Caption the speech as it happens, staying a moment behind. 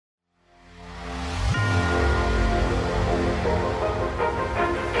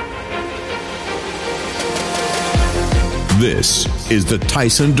This is the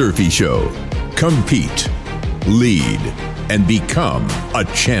Tyson Durfee Show. Compete, lead, and become a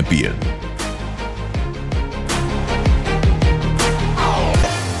champion.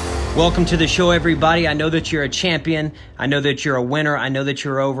 Welcome to the show, everybody. I know that you're a champion. I know that you're a winner. I know that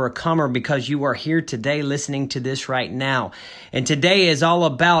you're an overcomer because you are here today listening to this right now. And today is all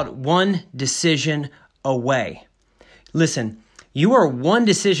about one decision away. Listen, you are one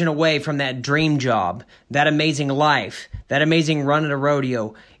decision away from that dream job, that amazing life, that amazing run at a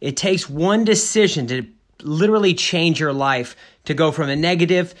rodeo. It takes one decision to literally change your life, to go from a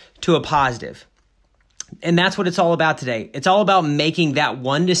negative to a positive. And that's what it's all about today. It's all about making that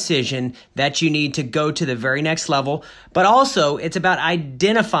one decision that you need to go to the very next level, but also it's about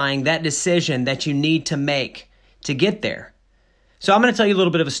identifying that decision that you need to make to get there. So I'm going to tell you a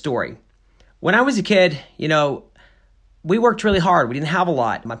little bit of a story. When I was a kid, we worked really hard. We didn't have a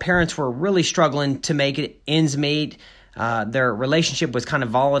lot. My parents were really struggling to make it ends meet. Their relationship was kind of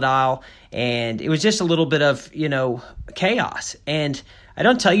volatile, and it was just a little bit of, chaos. And I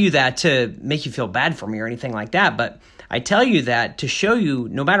don't tell you that to make you feel bad for me or anything like that, but I tell you that to show you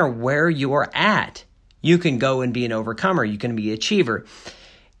no matter where you are at, you can go and be an overcomer. You can be an achiever.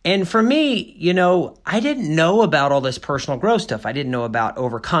 And for me, I didn't know about all this personal growth stuff. I didn't know about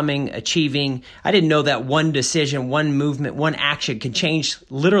overcoming, achieving. I didn't know that one decision, one movement, one action could change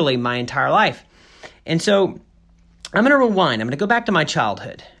literally my entire life. And so I'm going to rewind. I'm going to go back to my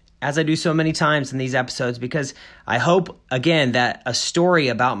childhood, as I do so many times in these episodes, because I hope, again, that a story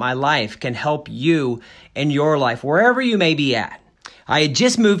about my life can help you in your life, wherever you may be at. I had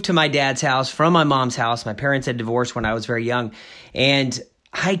just moved to my dad's house from my mom's house. My parents had divorced when I was very young, and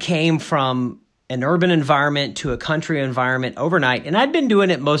I came from an urban environment to a country environment overnight, and I'd been doing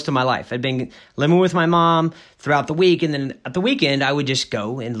it most of my life. I'd been living with my mom throughout the week, and then at the weekend, I would just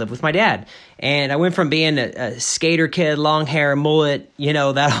go and live with my dad. And I went from being a skater kid, long hair, mullet,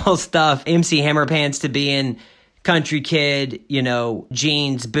 that whole stuff, MC Hammer pants, to being country kid,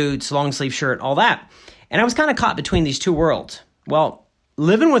 jeans, boots, long sleeve shirt, all that. And I was kind of caught between these two worlds. Well,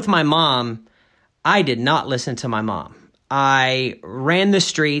 living with my mom, I did not listen to my mom. I ran the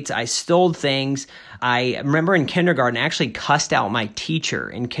streets. I stole things. I remember in kindergarten, I actually cussed out my teacher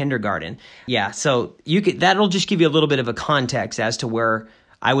in kindergarten. Yeah, so that'll just give you a little bit of a context as to where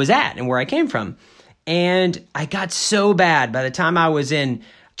I was at and where I came from. And I got so bad by the time I was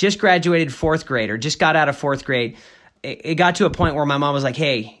just graduated fourth grade or just got out of fourth grade. It got to a point where my mom was like,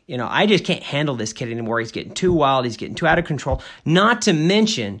 hey, I just can't handle this kid anymore. He's getting too wild. He's getting too out of control. Not to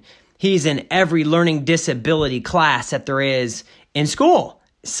mention, he's in every learning disability class that there is in school.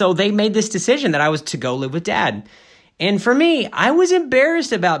 So they made this decision that I was to go live with dad. And for me, I was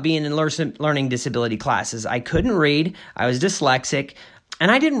embarrassed about being in learning disability classes. I couldn't read. I was dyslexic.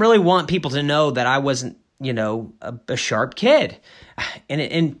 And I didn't really want people to know that I wasn't, a sharp kid.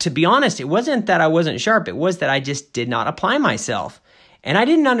 And to be honest, it wasn't that I wasn't sharp. It was that I just did not apply myself. And I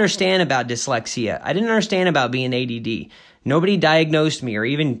didn't understand about dyslexia. I didn't understand about being ADD. Nobody diagnosed me or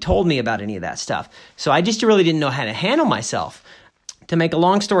even told me about any of that stuff. So I just really didn't know how to handle myself. To make a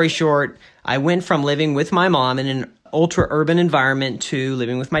long story short, I went from living with my mom in an ultra-urban environment to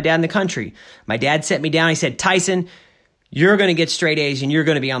living with my dad in the country. My dad set me down. He said, Tyson, you're going to get straight A's and you're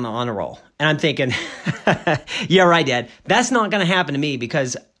going to be on the honor roll. And I'm thinking, yeah, right, Dad. That's not going to happen to me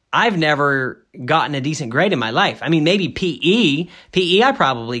because I've never gotten a decent grade in my life. I mean, maybe PE. PE, I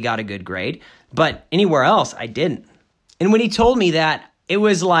probably got a good grade. But anywhere else, I didn't. And when he told me that, it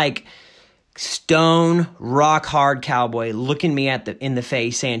was like stone, rock hard cowboy looking me in the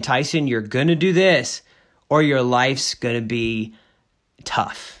face saying, Tyson, you're going to do this or your life's going to be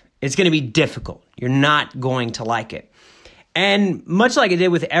tough. It's going to be difficult. You're not going to like it. And much like it did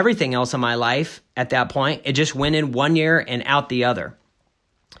with everything else in my life at that point, it just went in one ear and out the other.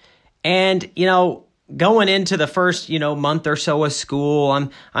 And, going into the first, month or so of school,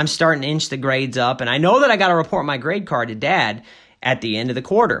 I'm starting to inch the grades up, and I know that I got to report my grade card to Dad at the end of the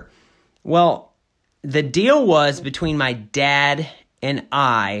quarter. Well, the deal was between my dad and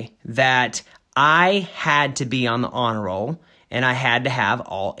I that I had to be on the honor roll, and I had to have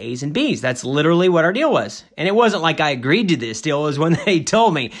all A's and B's. That's literally what our deal was. And it wasn't like I agreed to this deal. It was when they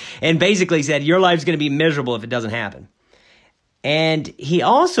told me and basically said, your life's going to be miserable if it doesn't happen. And he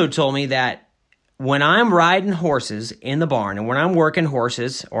also told me that when I'm riding horses in the barn and when I'm working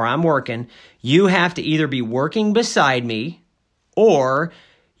horses or I'm working, you have to either be working beside me or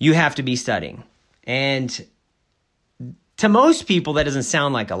you have to be studying. And to most people, that doesn't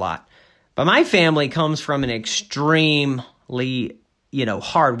sound like a lot. But my family comes from an extremely,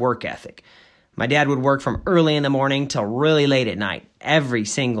 hard work ethic. My dad would work from early in the morning till really late at night, every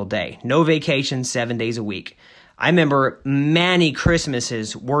single day. No vacation, 7 days a week. I remember many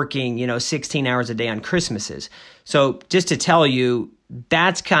Christmases working, 16 hours a day on Christmases. So just to tell you,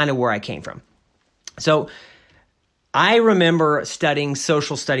 that's kind of where I came from. So I remember studying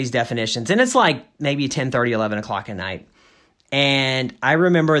social studies definitions, and it's like maybe 10:30, 11 o'clock at night. And I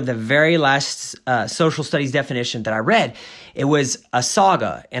remember the very last social studies definition that I read. It was a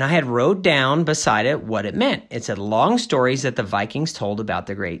saga, and I had wrote down beside it what it meant. It said, long stories that the Vikings told about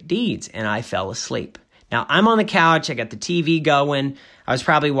their great deeds, and I fell asleep. Now, I'm on the couch. I got the TV going. I was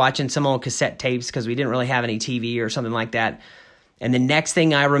probably watching some old cassette tapes because we didn't really have any TV or something like that. And the next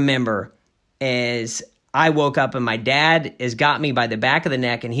thing I remember is I woke up, and my dad has got me by the back of the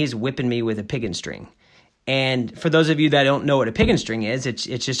neck, and he's whipping me with a piggin string. And for those of you that don't know what a piggin string is, it's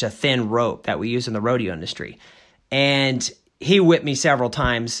just a thin rope that we use in the rodeo industry. And he whipped me several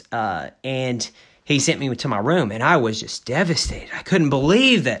times, and he sent me to my room, and I was just devastated. I couldn't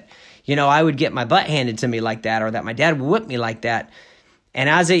believe that, I would get my butt handed to me like that, or that my dad would whip me like that. And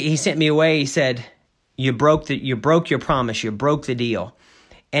as he sent me away, he said, you broke your promise, you broke the deal.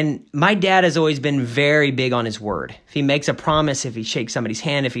 And my dad has always been very big on his word. If he makes a promise, if he shakes somebody's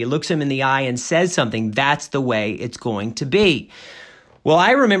hand, if he looks him in the eye and says something, that's the way it's going to be. Well,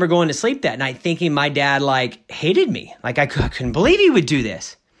 I remember going to sleep that night thinking my dad hated me. I couldn't believe he would do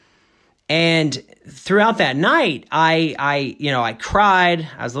this. And throughout that night, I cried.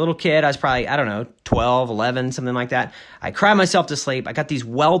 I was a little kid. I was probably, 12, 11, something like that. I cried myself to sleep. I got these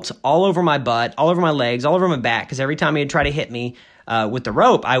welts all over my butt, all over my legs, all over my back, because every time he'd try to hit me with the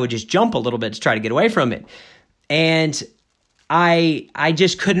rope, I would just jump a little bit to try to get away from it. And I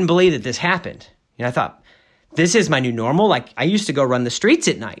just couldn't believe that this happened. I thought, this is my new normal. I used to go run the streets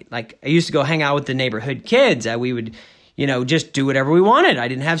at night. I used to go hang out with the neighborhood kids. We would, just do whatever we wanted. I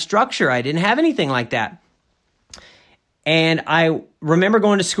didn't have structure. I didn't have anything like that. And I remember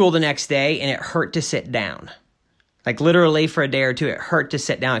going to school the next day, and it hurt to sit down. Literally for a day or two, it hurt to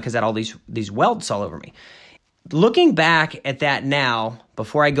sit down because I had all these welts all over me. Looking back at that now,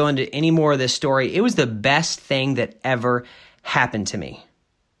 before I go into any more of this story, it was the best thing that ever happened to me.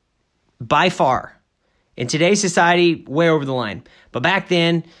 By far. In today's society, way over the line. But back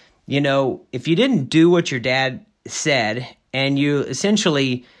then, if you didn't do what your dad said, and you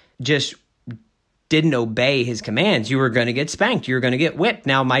essentially just didn't obey his commands, you were going to get spanked. You were going to get whipped.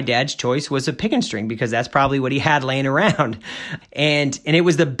 Now, my dad's choice was a piggin string because that's probably what he had laying around. And it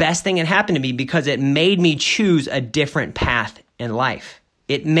was the best thing that happened to me because it made me choose a different path in life.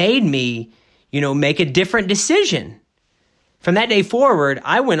 It made me, make a different decision. From that day forward,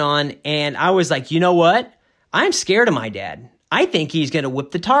 I went on and I was like, you know what? I'm scared of my dad. I think he's going to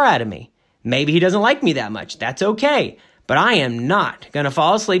whip the tar out of me. Maybe he doesn't like me that much. That's okay. But I am not going to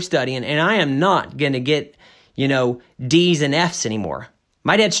fall asleep studying, and I am not going to get, D's and F's anymore.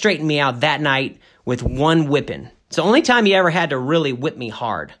 My dad straightened me out that night with one whipping. It's the only time he ever had to really whip me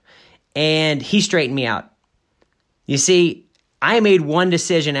hard. And he straightened me out. You see, I made one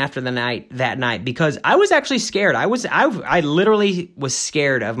decision after that night because I was actually scared. I literally was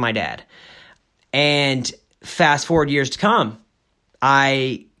scared of my dad. And fast forward years to come,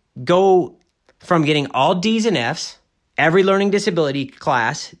 I go from getting all D's and F's, every learning disability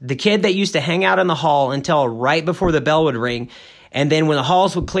class, the kid that used to hang out in the hall until right before the bell would ring. And then when the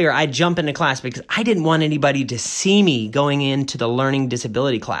halls would clear, I'd jump into class because I didn't want anybody to see me going into the learning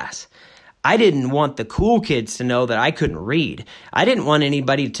disability class. I didn't want the cool kids to know that I couldn't read. I didn't want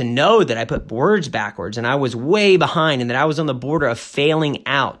anybody to know that I put words backwards and I was way behind and that I was on the border of failing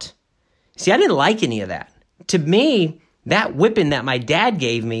out. See, I didn't like any of that. To me, that whipping that my dad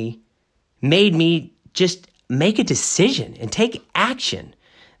gave me made me just make a decision and take action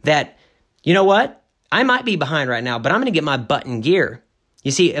that, you know what? I might be behind right now, but I'm going to get my butt in gear.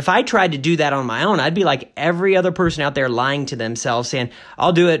 You see, if I tried to do that on my own, I'd be like every other person out there lying to themselves saying,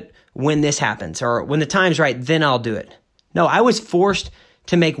 I'll do it when this happens, or when the time's right, then I'll do it. No, I was forced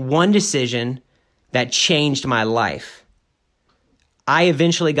to make one decision that changed my life. I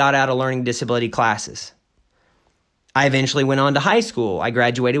eventually got out of learning disability classes. I eventually went on to high school. I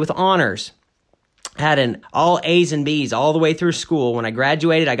graduated with honors. Had an all A's and B's all the way through school. When I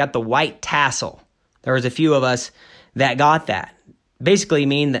graduated, I got the white tassel. There was a few of us that got that. Basically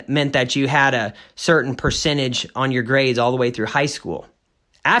meant that you had a certain percentage on your grades all the way through high school.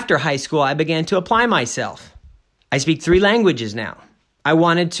 After high school, I began to apply myself. I speak 3 languages now. I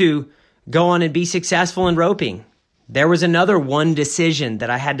wanted to go on and be successful in roping. There was another one decision that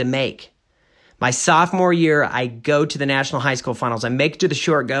I had to make. My sophomore year, I go to the National High School Finals. I make it to the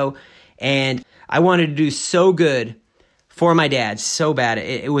short go, and I wanted to do so good for my dad so bad.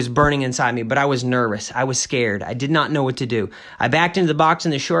 It was burning inside me, but I was nervous. I was scared. I did not know what to do. I backed into the box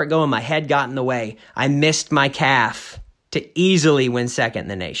in the short go and my head got in the way. I missed my calf to easily win second in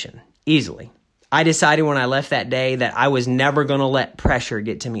the nation. Easily. I decided when I left that day that I was never going to let pressure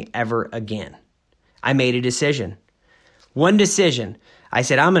get to me ever again. I made a decision. One decision. I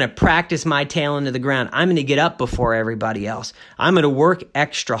said, I'm going to practice my tail into the ground. I'm going to get up before everybody else. I'm going to work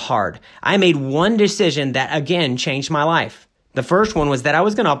extra hard. I made one decision that, again, changed my life. The first one was that I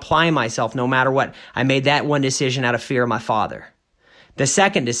was going to apply myself no matter what. I made that one decision out of fear of my father. The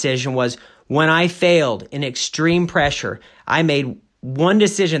second decision was when I failed in extreme pressure, I made one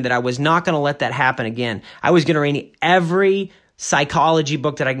decision that I was not going to let that happen again. I was going to read every psychology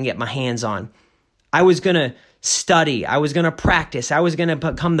book that I can get my hands on. I was going to study. I was going to practice. I was going to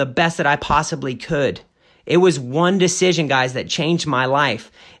become the best that I possibly could. It was one decision, guys, that changed my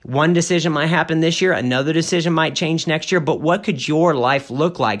life. One decision might happen this year. Another decision might change next year. But what could your life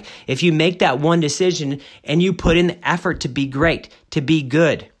look like if you make that one decision and you put in the effort to be great, to be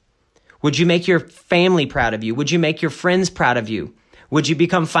good? Would you make your family proud of you? Would you make your friends proud of you? Would you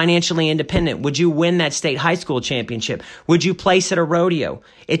become financially independent? Would you win that state high school championship? Would you place at a rodeo?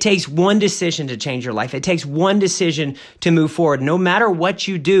 It takes one decision to change your life. It takes one decision to move forward. No matter what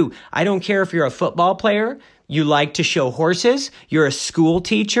you do, I don't care if you're a football player, you like to show horses, you're a school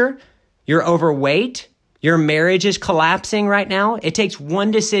teacher, you're overweight, your marriage is collapsing right now. It takes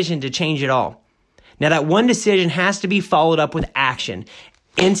one decision to change it all. Now that one decision has to be followed up with action.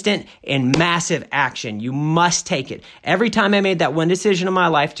 Instant and massive action. You must take it. Every time I made that one decision in my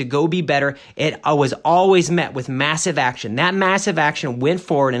life to go be better, I was always met with massive action. That massive action went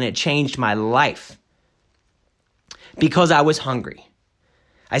forward and it changed my life because I was hungry.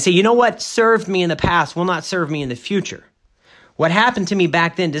 I say, you know what served me in the past will not serve me in the future. What happened to me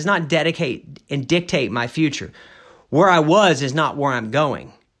back then does not dedicate and dictate my future. Where I was is not where I'm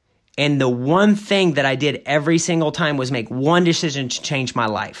going. And the one thing that I did every single time was make one decision to change my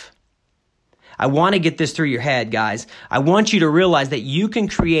life. I want to get this through your head, guys. I want you to realize that you can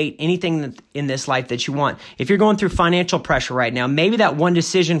create anything in this life that you want. If you're going through financial pressure right now, maybe that one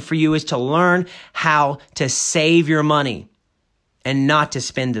decision for you is to learn how to save your money and not to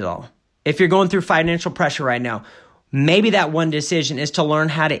spend it all. If you're going through financial pressure right now, maybe that one decision is to learn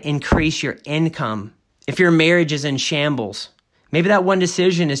how to increase your income. If your marriage is in shambles, maybe that one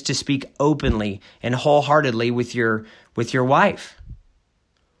decision is to speak openly and wholeheartedly with your wife.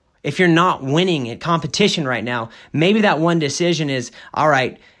 If you're not winning at competition right now, maybe that one decision is, all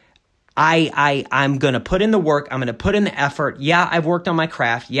right, I'm going to put in the work. I'm going to put in the effort. Yeah, I've worked on my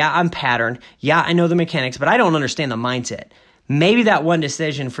craft. Yeah, I'm patterned. Yeah, I know the mechanics, but I don't understand the mindset. Maybe that one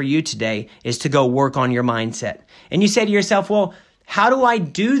decision for you today is to go work on your mindset. And you say to yourself, well, how do I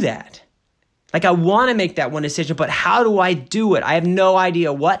do that? Like, I want to make that one decision, but how do I do it? I have no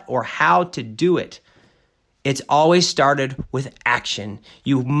idea what or how to do it. It's always started with action.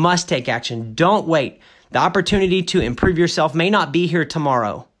 You must take action. Don't wait. The opportunity to improve yourself may not be here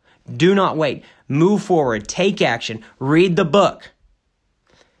tomorrow. Do not wait. Move forward. Take action. Read the book.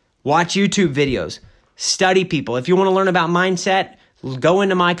 Watch YouTube videos. Study people. If you want to learn about mindset, go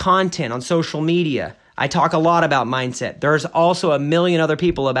into my content on social media. I talk a lot about mindset. There's also a million other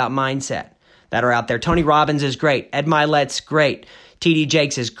people about mindset that are out there. Tony Robbins is great. Ed Milet's great. T.D.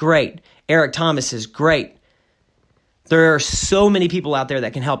 Jakes is great. Eric Thomas is great. There are so many people out there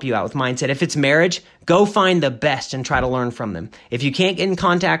that can help you out with mindset. If it's marriage, go find the best and try to learn from them. If you can't get in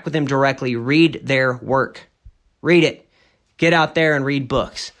contact with them directly, read their work. Read it. Get out there and read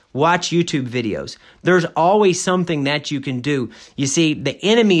books. Watch YouTube videos. There's always something that you can do. You see, the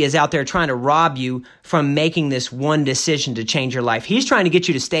enemy is out there trying to rob you from making this one decision to change your life. He's trying to get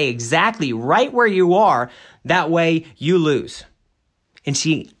you to stay exactly right where you are. That way you lose. And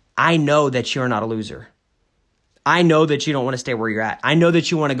see, I know that you're not a loser. I know that you don't want to stay where you're at. I know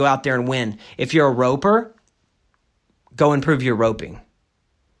that you want to go out there and win. If you're a roper, go improve your roping.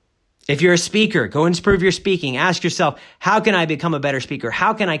 If you're a speaker, go and improve your speaking. Ask yourself, how can I become a better speaker?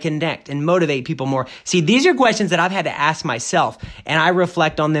 How can I connect and motivate people more? See, these are questions that I've had to ask myself, and I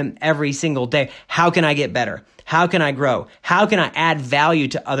reflect on them every single day. How can I get better? How can I grow? How can I add value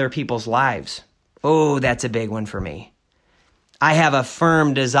to other people's lives? Oh, that's a big one for me. I have a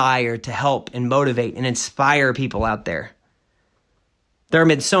firm desire to help and motivate and inspire people out there. There have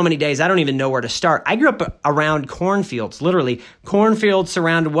been so many days, I don't even know where to start. I grew up around cornfields, literally. Cornfields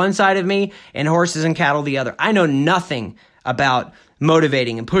surrounded one side of me and horses and cattle the other. I know nothing about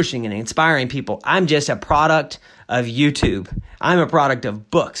motivating and pushing and inspiring people. I'm just a product of YouTube. I'm a product of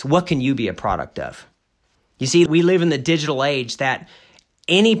books. What can you be a product of? You see, we live in the digital age that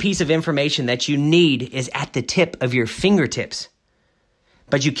Any piece of information that you need is at the tip of your fingertips.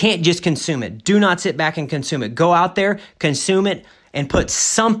 But you can't just consume it. Do not sit back and consume it. Go out there, consume it, and put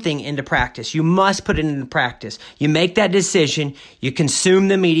something into practice. You must put it into practice. You make that decision. You consume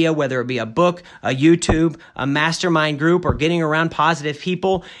the media, whether it be a book, a YouTube, a mastermind group, or getting around positive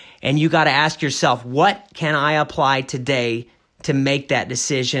people. And you got to ask yourself, what can I apply today to make that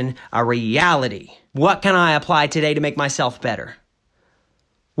decision a reality? What can I apply today to make myself better?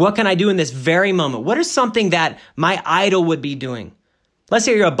 What can I do in this very moment? What is something that my idol would be doing? Let's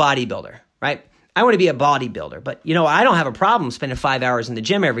say you're a bodybuilder, right? I want to be a bodybuilder, but I don't have a problem spending 5 hours in the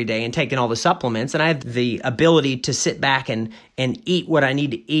gym every day and taking all the supplements, and I have the ability to sit back and eat what I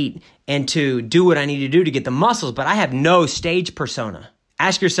need to eat and to do what I need to do to get the muscles, but I have no stage persona.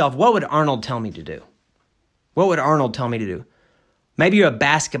 Ask yourself, what would Arnold tell me to do? What would Arnold tell me to do? Maybe you're a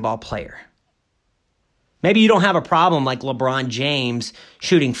basketball player. Maybe you don't have a problem like LeBron James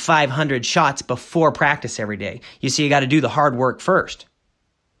shooting 500 shots before practice every day. You see, you got to do the hard work first.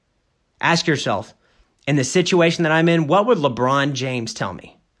 Ask yourself, in the situation that I'm in, what would LeBron James tell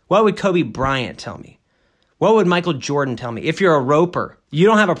me? What would Kobe Bryant tell me? What would Michael Jordan tell me? If you're a roper, you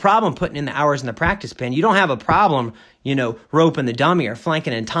don't have a problem putting in the hours in the practice pen. You don't have a problem, roping the dummy or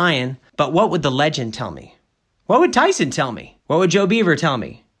flanking and tying. But what would the legend tell me? What would Tyson tell me? What would Joe Beaver tell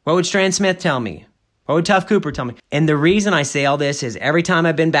me? What would Strand Smith tell me? What would Tuff Cooper tell me? And the reason I say all this is every time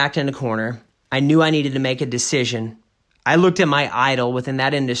I've been backed in a corner, I knew I needed to make a decision. I looked at my idol within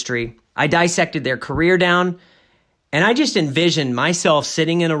that industry. I dissected their career down, and I just envisioned myself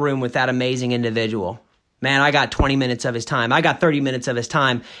sitting in a room with that amazing individual. Man, I got 20 minutes of his time. I got 30 minutes of his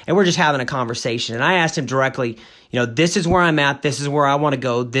time, and we're just having a conversation. And I asked him directly, this is where I'm at. This is where I want to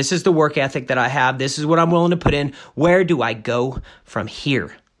go. This is the work ethic that I have. This is what I'm willing to put in. Where do I go from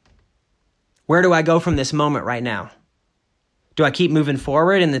here? Where do I go from this moment right now? Do I keep moving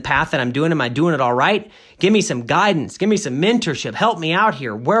forward in the path that I'm doing? Am I doing it all right? Give me some guidance. Give me some mentorship. Help me out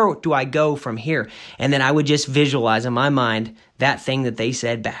here. Where do I go from here? And then I would just visualize in my mind that thing that they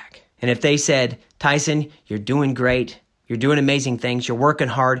said back. And if they said, Tyson, you're doing great. You're doing amazing things. You're working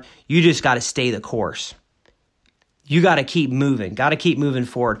hard. You just got to stay the course. You got to keep moving. Got to keep moving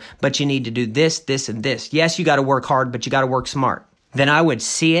forward. But you need to do this, this, and this. Yes, you got to work hard, but you got to work smart. Then I would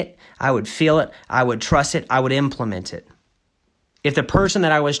see it. I would feel it. I would trust it. I would implement it. If the person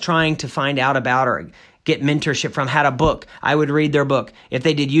that I was trying to find out about or get mentorship from had a book, I would read their book. If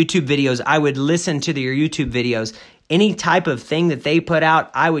they did YouTube videos, I would listen to their YouTube videos. Any type of thing that they put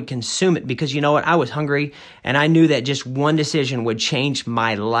out, I would consume it because you know what? I was hungry and I knew that just one decision would change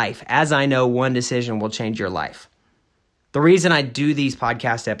my life. As I know, one decision will change your life. The reason I do these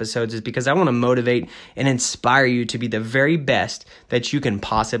podcast episodes is because I want to motivate and inspire you to be the very best that you can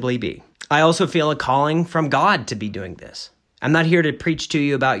possibly be. I also feel a calling from God to be doing this. I'm not here to preach to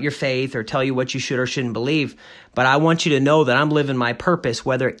you about your faith or tell you what you should or shouldn't believe, but I want you to know that I'm living my purpose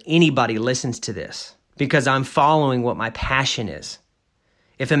whether anybody listens to this because I'm following what my passion is.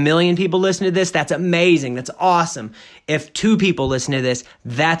 If 1 million people listen to this, that's amazing. That's awesome. If 2 people listen to this,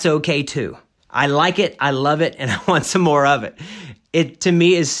 that's okay too. I like it. I love it. And I want some more of it. It, to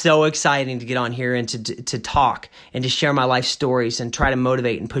me, is so exciting to get on here and to talk and to share my life stories and try to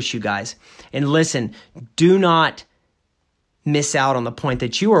motivate and push you guys. And listen, do not miss out on the point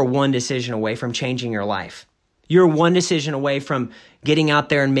that you are one decision away from changing your life. You're one decision away from getting out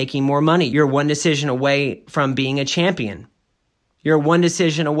there and making more money. You're one decision away from being a champion. You're one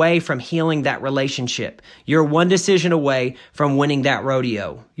decision away from healing that relationship. You're one decision away from winning that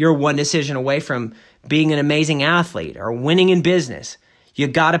rodeo. You're one decision away from being an amazing athlete or winning in business. You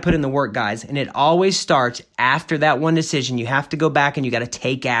got to put in the work, guys. And it always starts after that one decision. You have to go back and you got to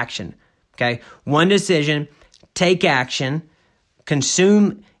take action. Okay? One decision, take action.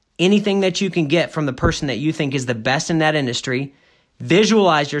 Consume anything that you can get from the person that you think is the best in that industry.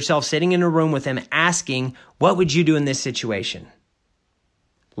 Visualize yourself sitting in a room with them asking, what would you do in this situation?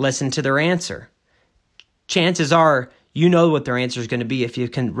 Listen to their answer. Chances are you know what their answer is going to be if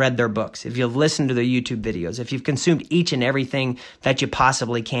you've read their books, if you've listened to their YouTube videos, if you've consumed each and everything that you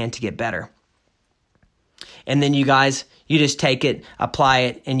possibly can to get better. And then you guys, you just take it, apply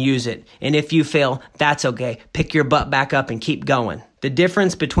it, and use it. And if you fail, that's okay. Pick your butt back up and keep going. The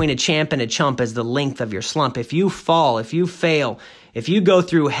difference between a champ and a chump is the length of your slump. If you fall, if you fail, if you go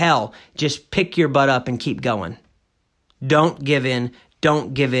through hell, just pick your butt up and keep going. Don't give in.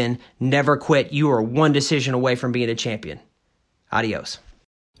 Don't give in. Never quit. You are one decision away from being a champion. Adios.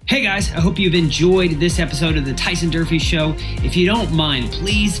 Hey guys, I hope you've enjoyed this episode of the Tyson Durfee Show. If you don't mind,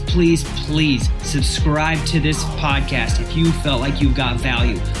 please subscribe to this podcast if you felt like you got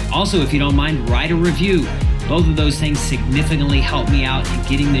value. Also, if you don't mind, write a review. Both of those things significantly help me out in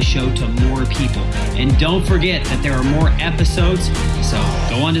getting this show to more people. And don't forget that there are more episodes, so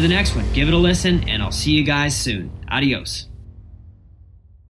go on to the next one. Give it a listen, and I'll see you guys soon. Adios.